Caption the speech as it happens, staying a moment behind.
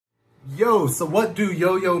Yo, so what do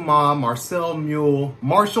Yo-Yo Ma, Marcel Mule,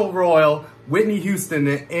 Marshall Royal, Whitney Houston,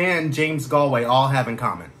 and James Galway all have in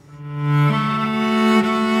common?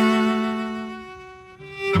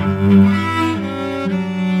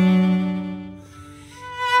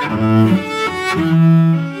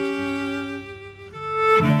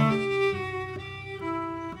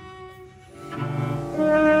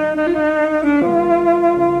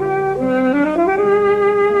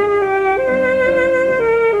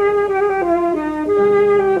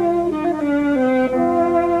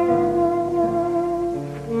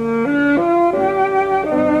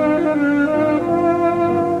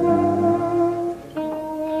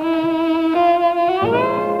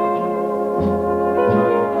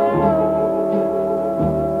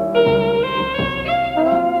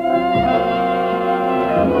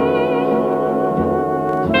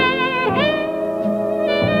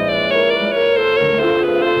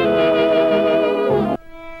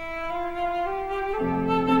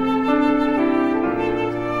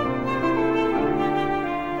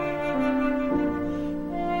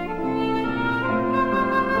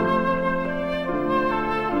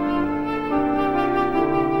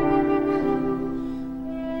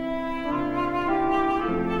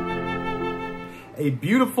 A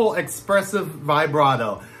beautiful, expressive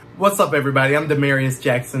vibrato. What's up, everybody? I'm Demarius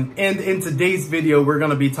Jackson, and in today's video, we're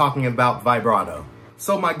going to be talking about vibrato.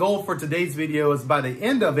 So my goal for today's video is by the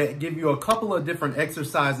end of it, give you a couple of different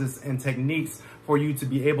exercises and techniques for you to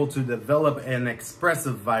be able to develop an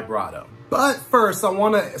expressive vibrato. But first, I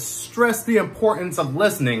want to stress the importance of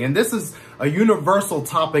listening, and this is a universal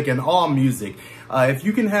topic in all music. If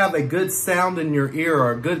you can have a good sound in your ear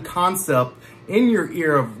or a good concept in your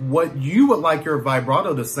ear of what you would like your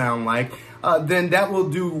vibrato to sound like, then that will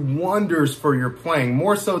do wonders for your playing,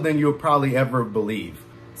 more so than you'll probably ever believe.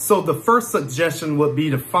 So the first suggestion would be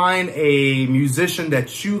to find a musician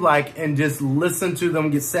that you like and just listen to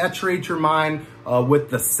them, saturate your mind with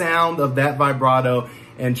the sound of that vibrato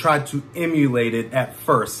and try to emulate it at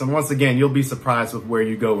first. And once again, you'll be surprised with where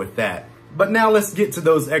you go with that. But now let's get to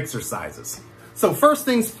those exercises. So first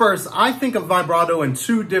things first, I think of vibrato in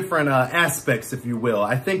two different aspects, if you will.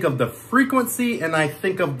 I think of the frequency and I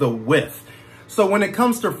think of the width. So when it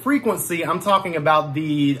comes to frequency, I'm talking about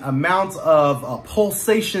the amount of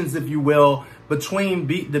pulsations, if you will, between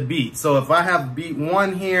beat to beat. So if I have beat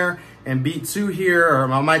 1 here and beat 2 here,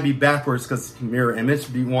 or I might be backwards because mirror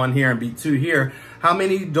image, beat 1 here and beat 2 here, how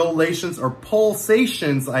many dilations or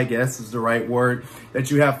pulsations, I guess is the right word, that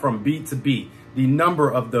you have from beat to beat. The number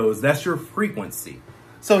of those, that's your frequency.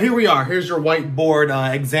 So here we are, here's your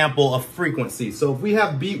whiteboard example of frequency. So if we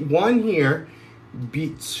have beat 1 here,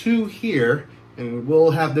 beat 2 here, and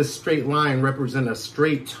we'll have this straight line represent a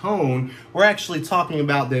straight tone, we're actually talking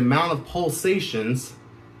about the amount of pulsations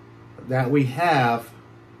that we have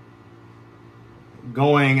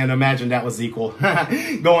going, and imagine that was equal,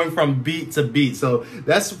 going from beat to beat. So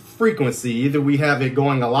that's frequency. Either we have it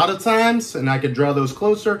going a lot of times, and I could draw those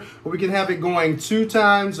closer, or we can have it going 2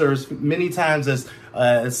 times or as many times as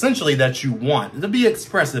essentially that you want to be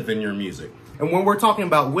expressive in your music. And when we're talking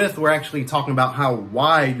about width, we're actually talking about how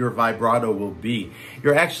wide your vibrato will be.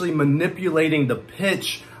 You're actually manipulating the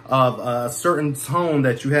pitch of a certain tone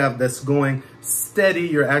that you have that's going steady.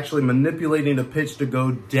 You're actually manipulating the pitch to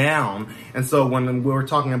go down. And so when we're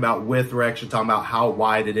talking about width, we're actually talking about how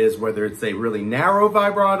wide it is, whether it's a really narrow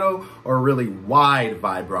vibrato or a really wide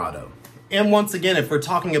vibrato. And once again, if we're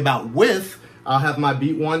talking about width, I'll have my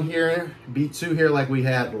beat 1 here, beat 2 here like we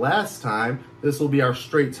had last time. This will be our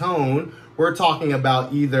straight tone. We're talking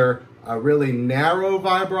about either a really narrow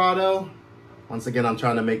vibrato, once again, I'm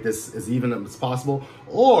trying to make this as even as possible,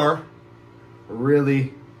 or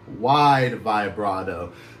really wide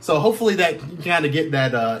vibrato. So hopefully that you kind of get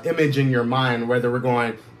that image in your mind, whether we're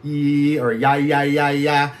going yee or ya ya ya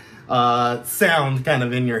ya sound kind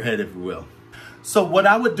of in your head, if you will. So what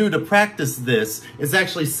I would do to practice this is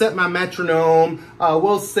actually set my metronome.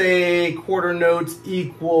 We'll say quarter notes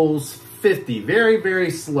equals 50, very,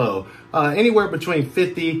 very slow. Anywhere between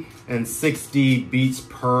 50 and 60 beats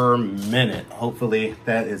per minute. Hopefully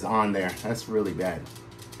that is on there. That's really bad.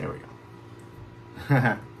 There we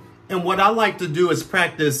go. And what I like to do is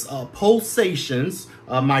practice pulsations,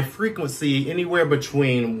 my frequency anywhere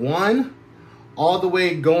between 1 all the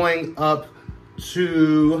way going up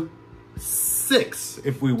to 6,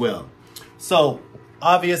 if we will. So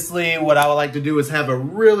obviously what I would like to do is have a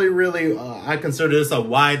really, I consider this a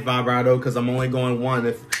wide vibrato because I'm only going 1.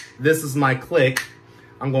 If this is my click,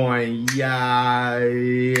 I'm going ya,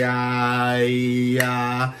 ya,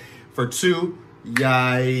 ya. For 2,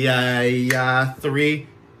 ya, ya, ya. 3,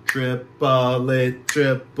 triple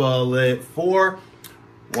it, 4.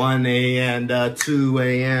 1A and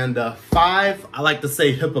 2A and 5. I like to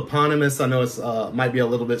say hippopotamus. I know it's might be a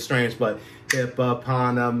little bit strange, but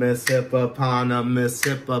hippopotamus, hippopotamus,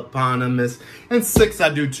 hippopotamus. And 6, I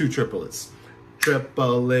do 2 triplets.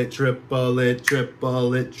 Triplet, triplet,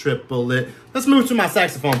 triplet, triplet. Let's move to my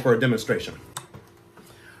saxophone for a demonstration.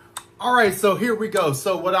 All right, so here we go.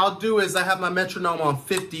 So what I'll do is I have my metronome on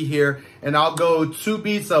 50 here, and I'll go 2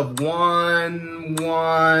 beats of 1,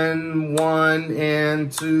 1, 1,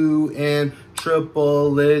 and 2, and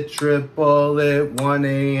triplet, triplet,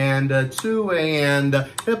 1A and 2A, and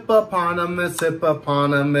hippopotamus,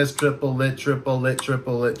 hippopotamus, triplet, triplet,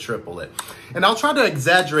 triplet, triplet. And I'll try to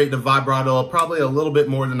exaggerate the vibrato probably a little bit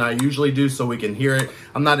more than I usually do so we can hear it.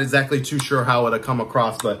 I'm not exactly too sure how it'll come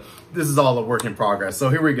across, but this is all a work in progress. So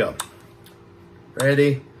here we go.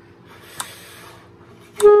 Ready?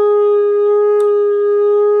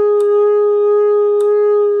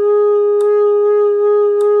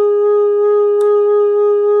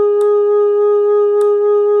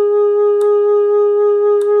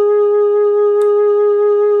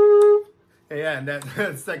 Yeah, and that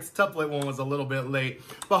sextuplet one was a little bit late,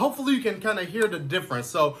 but hopefully you can kind of hear the difference.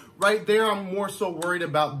 So right there, I'm more so worried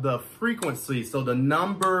about the frequency, so the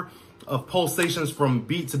number of pulsations from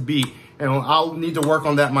beat to beat, and I'll need to work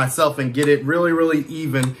on that myself and get it really, really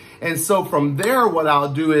even. And so from there, what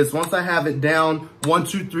I'll do is once I have it down 1,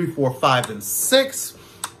 2, 3, 4, 5, and 6,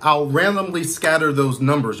 I'll randomly scatter those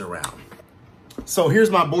numbers around. So here's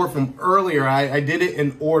my board from earlier. I did it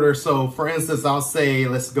in order. So for instance, I'll say,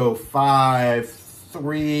 let's go 5,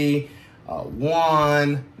 3,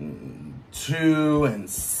 1, 2, and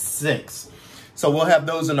 6. So we'll have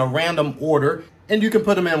those in a random order, and you can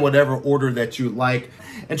put them in whatever order that you like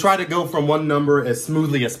and try to go from one number as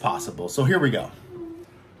smoothly as possible. So here we go.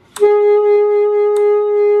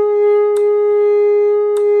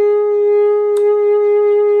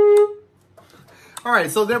 All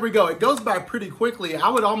right, so there we go. It goes by pretty quickly. I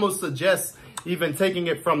would almost suggest even taking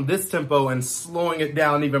it from this tempo and slowing it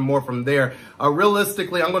down even more from there.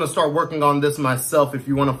 Realistically, I'm going to start working on this myself. If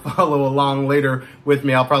you want to follow along later with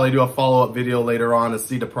me, I'll probably do a follow-up video later on to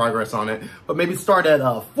see the progress on it. But maybe start at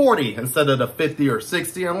 40 instead of the 50 or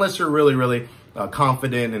 60, unless you're really, really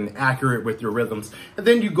confident and accurate with your rhythms. And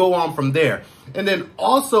then you go on from there. And then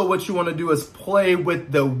also what you want to do is play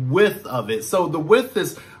with the width of it. So the width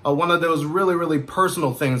is one of those really, really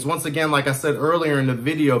personal things. Once again, like I said earlier in the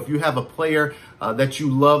video, if you have a player that you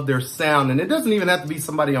love their sound, and it doesn't even have to be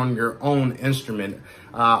somebody on your own instrument.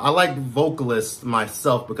 I like vocalists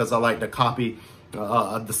myself because I like to copy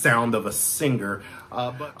the sound of a singer.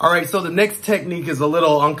 All right, so the next technique is a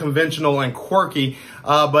little unconventional and quirky,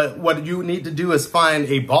 but what you need to do is find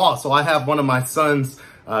a ball. So I have one of my son's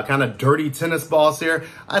kind of dirty tennis balls here.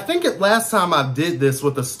 I think last time I did this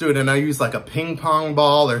with a student, I used like a ping pong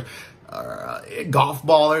ball or a golf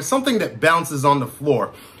ball or something that bounces on the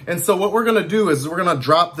floor. And so what we're gonna do is we're gonna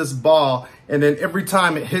drop this ball, and then every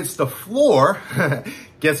time it hits the floor,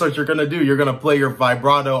 guess what you're gonna do? You're gonna play your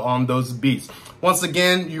vibrato on those beats. Once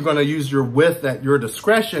again, you're gonna use your width at your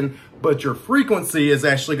discretion, but your frequency is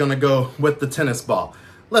actually gonna go with the tennis ball.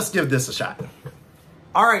 Let's give this a shot.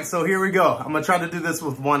 All right, so here we go. I'm gonna try to do this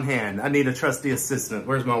with one hand. I need a trusty assistant.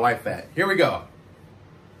 Where's my wife at? Here we go.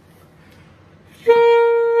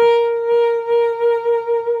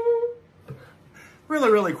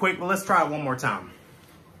 Really, really quick, but let's try it one more time.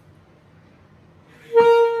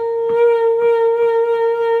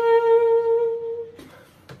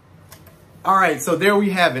 All right, so there we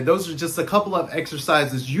have it. Those are just a couple of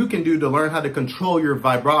exercises you can do to learn how to control your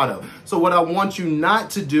vibrato. So what I want you not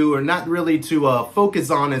to do, or not really to focus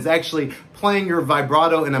on, is actually playing your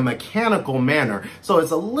vibrato in a mechanical manner. So it's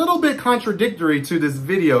a little bit contradictory to this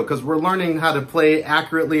video because we're learning how to play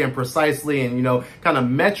accurately and precisely and, you know, kind of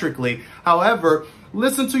metrically. However,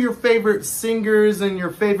 listen to your favorite singers and your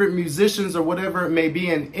favorite musicians or whatever it may be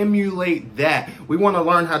and emulate that. We want to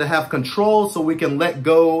learn how to have control so we can let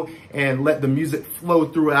go and let the music flow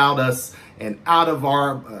throughout us and out of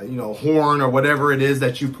our horn or whatever it is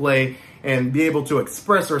that you play, and be able to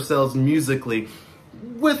express ourselves musically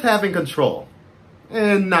with having control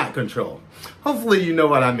and not control. Hopefully you know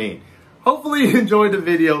what I mean. Hopefully you enjoyed the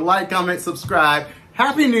video. Like, comment, subscribe.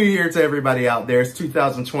 Happy New Year to everybody out there. It's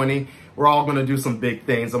 2020. We're all going to do some big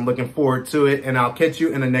things. I'm looking forward to it, and I'll catch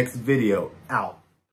you in the next video. Out.